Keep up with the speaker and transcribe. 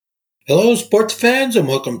Hello, sports fans, and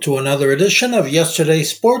welcome to another edition of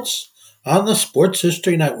Yesterday's Sports on the Sports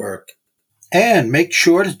History Network. And make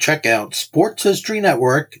sure to check out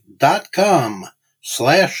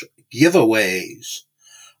sportshistorynetwork.com/giveaways.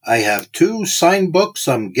 I have two signed books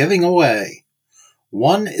I'm giving away.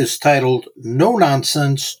 One is titled No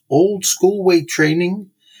Nonsense Old School Weight Training,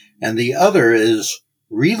 and the other is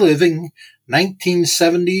Reliving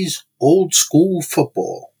 1970s Old School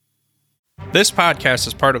Football. This podcast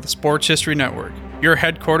is part of the Sports History Network, your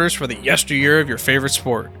headquarters for the yesteryear of your favorite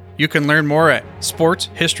sport. You can learn more at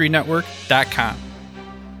sportshistorynetwork.com.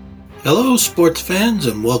 Hello, sports fans,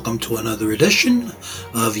 and welcome to another edition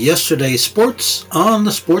of Yesterday's Sports on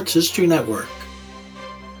the Sports History Network.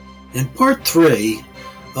 In Part 3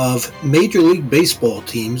 of Major League Baseball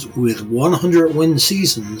teams with 100-win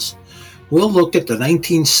seasons, we'll look at the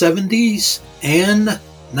 1970s and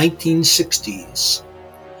 1960s.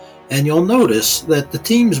 And you'll notice that the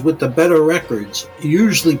teams with the better records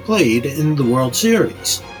usually played in the World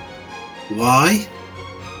Series. Why?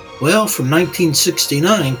 Well, from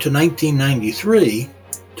 1969 to 1993,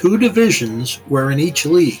 two divisions were in each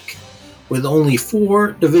league, with only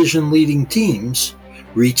 4 division-leading teams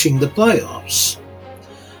reaching the playoffs.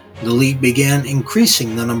 The league began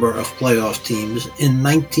increasing the number of playoff teams in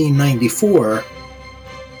 1994,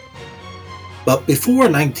 but before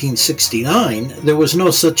 1969, there was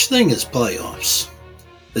no such thing as playoffs.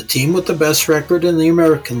 The team with the best record in the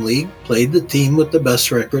American League played the team with the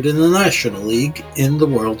best record in the National League in the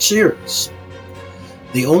World Series.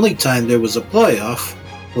 The only time there was a playoff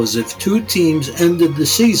was if two teams ended the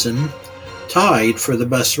season tied for the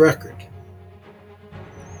best record.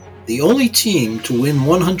 The only team to win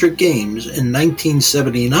 100 games in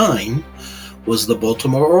 1979 was the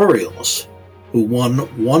Baltimore Orioles, who won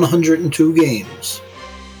 102 games.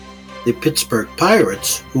 The Pittsburgh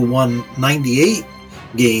Pirates, who won 98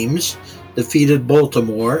 games, defeated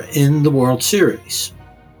Baltimore in the World Series.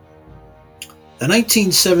 The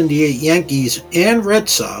 1978 Yankees and Red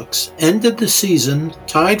Sox ended the season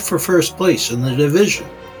tied for first place in the division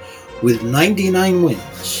with 99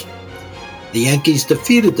 wins. The Yankees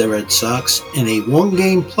defeated the Red Sox in a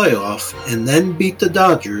one-game playoff and then beat the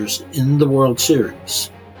Dodgers in the World Series.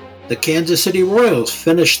 The Kansas City Royals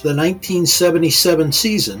finished the 1977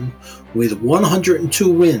 season with 102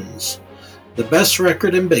 wins, the best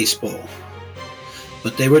record in baseball.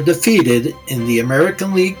 But they were defeated in the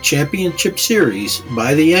American League Championship Series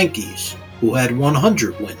by the Yankees, who had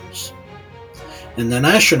 100 wins. In the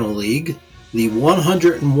National League, the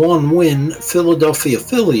 101-win Philadelphia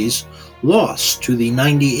Phillies lost to the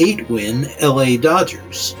 98-win LA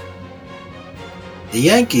Dodgers. The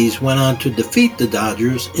Yankees went on to defeat the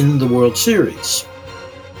Dodgers in the World Series.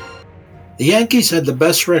 The Yankees had the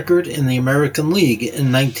best record in the American League in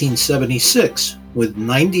 1976 with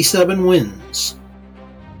 97 wins.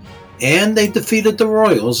 And they defeated the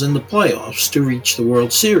Royals in the playoffs to reach the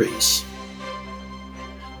World Series.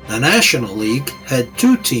 The National League had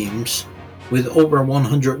 2 teams with over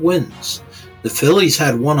 100 wins. The Phillies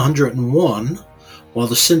had 101, while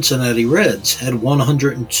the Cincinnati Reds had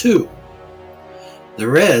 102. The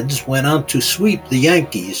Reds went on to sweep the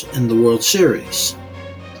Yankees in the World Series.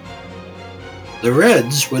 The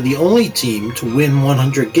Reds were the only team to win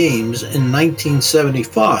 100 games in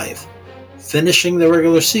 1975, finishing the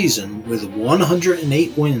regular season with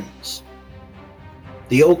 108 wins.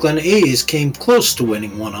 The Oakland A's came close to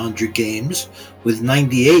winning 100 games with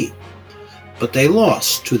 98, but they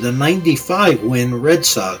lost to the 95-win Red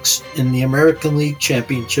Sox in the American League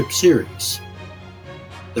Championship Series.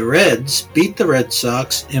 The Reds beat the Red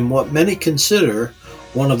Sox in what many consider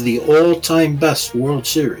one of the all-time best World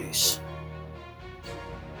Series.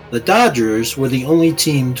 The Dodgers were the only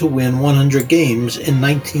team to win 100 games in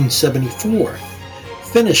 1974,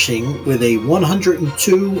 finishing with a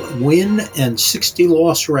 102-win and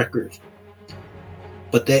 60-loss record.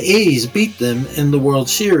 But the A's beat them in the World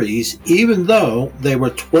Series, even though they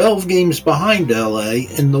were 12 games behind LA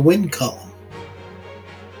in the win column.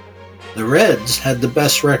 The Reds had the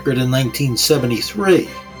best record in 1973,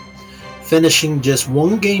 finishing just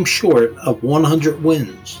 1 game short of 100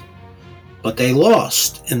 wins, but they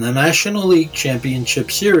lost in the National League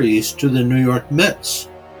Championship Series to the New York Mets,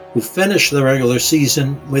 who finished the regular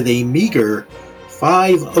season with a meager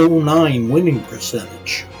 .509 winning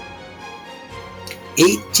percentage.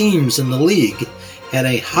 8 teams in the league had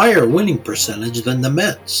a higher winning percentage than the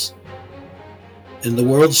Mets. In the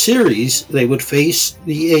World Series, they would face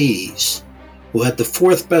the A's, who had the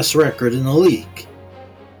 4th best record in the league.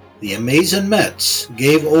 The amazing Mets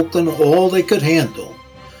gave Oakland all they could handle,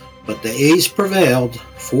 but the A's prevailed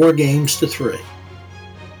 4-3.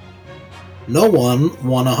 No one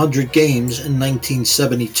won 100 games in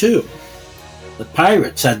 1972. The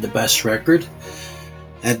Pirates had the best record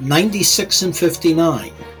at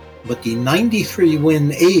 96-59, but the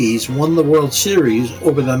 93-win A's won the World Series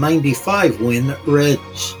over the 95-win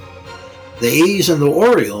Reds. The A's and the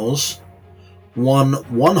Orioles won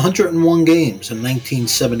 101 games in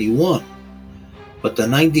 1971, but the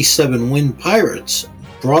 97-win Pirates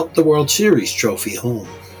brought the World Series trophy home.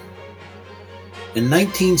 In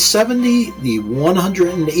 1970, the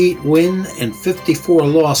 108-win and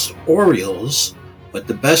 54-loss Orioles, with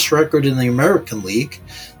the best record in the American League,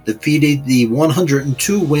 defeated the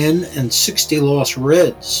 102-win and 60-loss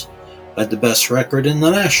Reds, with the best record in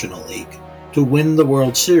the National League, to win the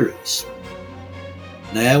World Series.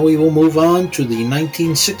 Now we will move on to the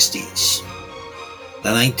 1960s.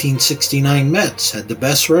 The 1969 Mets had the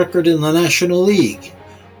best record in the National League,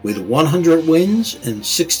 with 100 wins and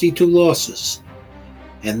 62 losses,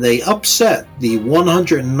 and they upset the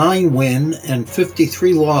 109-win and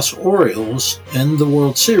 53-loss Orioles in the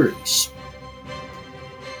World Series.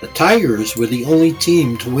 The Tigers were the only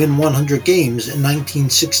team to win 100 games in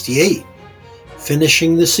 1968,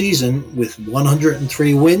 finishing the season with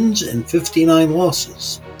 103 wins and 59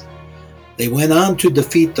 losses. They went on to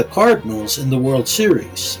defeat the Cardinals in the World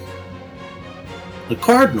Series. The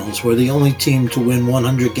Cardinals were the only team to win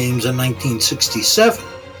 100 games in 1967,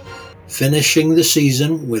 finishing the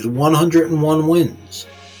season with 101 wins,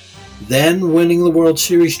 then winning the World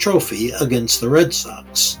Series trophy against the Red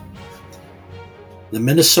Sox. The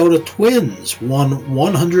Minnesota Twins won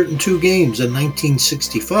 102 games in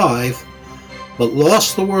 1965, but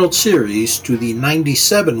lost the World Series to the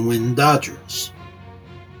 97-win Dodgers.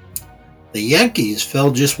 The Yankees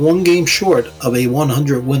fell just one game short of a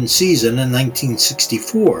 100-win season in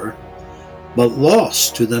 1964, but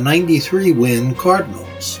lost to the 93-win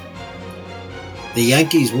Cardinals. The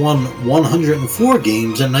Yankees won 104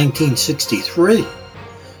 games in 1963,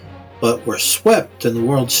 but were swept in the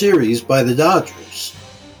World Series by the Dodgers.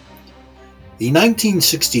 The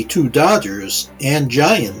 1962 Dodgers and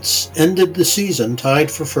Giants ended the season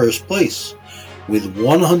tied for first place with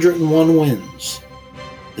 101 wins.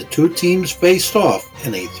 The two teams faced off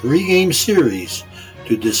in a 3-game series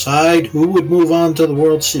to decide who would move on to the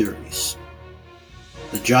World Series.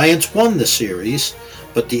 The Giants won the series,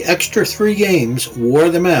 but the extra 3 games wore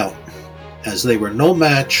them out, as they were no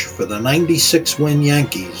match for the 96-win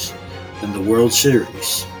Yankees in the World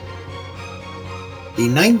Series. The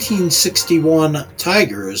 1961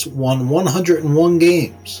 Tigers won 101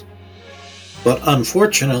 games, but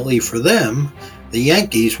unfortunately for them, the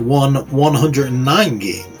Yankees won 109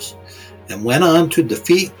 games and went on to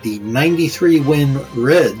defeat the 93-win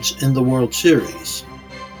Reds in the World Series.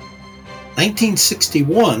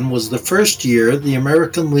 1961 was the first year the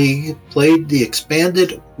American League played the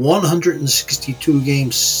expanded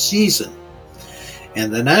 162-game season,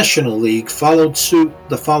 and the National League followed suit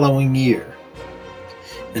the following year.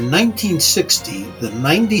 In 1960, the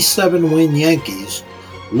 97-win Yankees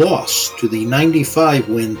lost to the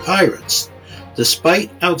 95-win Pirates,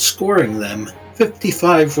 despite outscoring them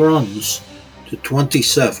 55 runs to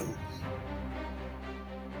 27.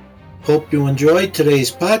 Hope you enjoyed today's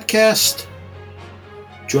podcast.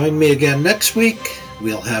 Join me again next week.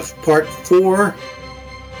 We'll have part 4.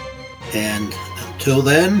 And until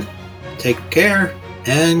then, take care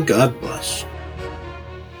and God bless.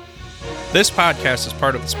 This podcast is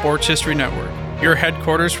part of the Sports History Network, your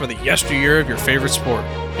headquarters for the yesteryear of your favorite sport.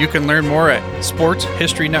 You can learn more at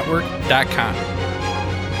sportshistorynetwork.com.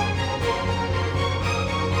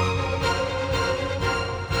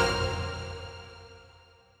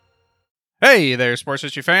 Hey there, sports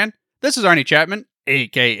history fan. This is Arnie Chapman,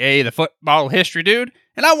 aka the Football History Dude,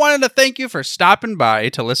 and I wanted to thank you for stopping by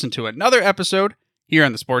to listen to another episode here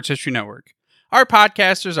on the Sports History Network. Our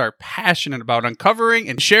podcasters are passionate about uncovering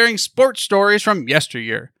and sharing sports stories from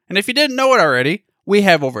yesteryear. And if you didn't know it already, we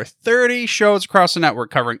have over 30 shows across the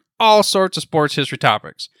network covering all sorts of sports history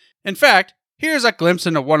topics. In fact, here's a glimpse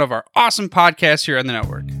into one of our awesome podcasts here on the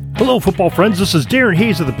network. Hello, football friends. This is Darren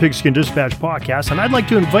Hayes of the Pigskin Dispatch podcast, and I'd like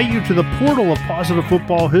to invite you to the portal of positive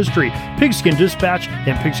football history, Pigskin Dispatch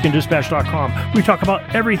and pigskindispatch.com. We talk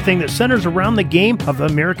about everything that centers around the game of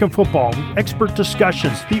American football, expert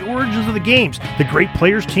discussions, the origins of the games, the great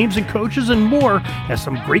players, teams, and coaches, and more, and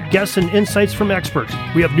some great guests and insights from experts.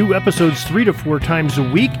 We have new episodes 3 to 4 times a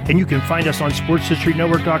week, and you can find us on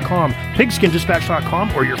sportshistorynetwork.com,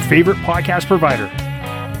 pigskindispatch.com, or your favorite podcast provider.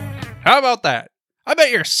 How about that? I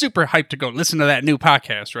bet you're super hyped to go listen to that new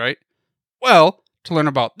podcast, right? Well, to learn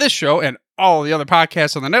about this show and all the other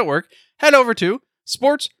podcasts on the network, head over to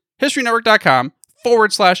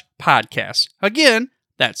sportshistorynetwork.com/podcasts. Again,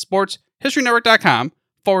 that's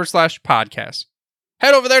historynetwork.com/podcast.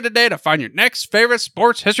 Head over there today to find your next favorite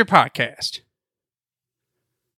sports history podcast.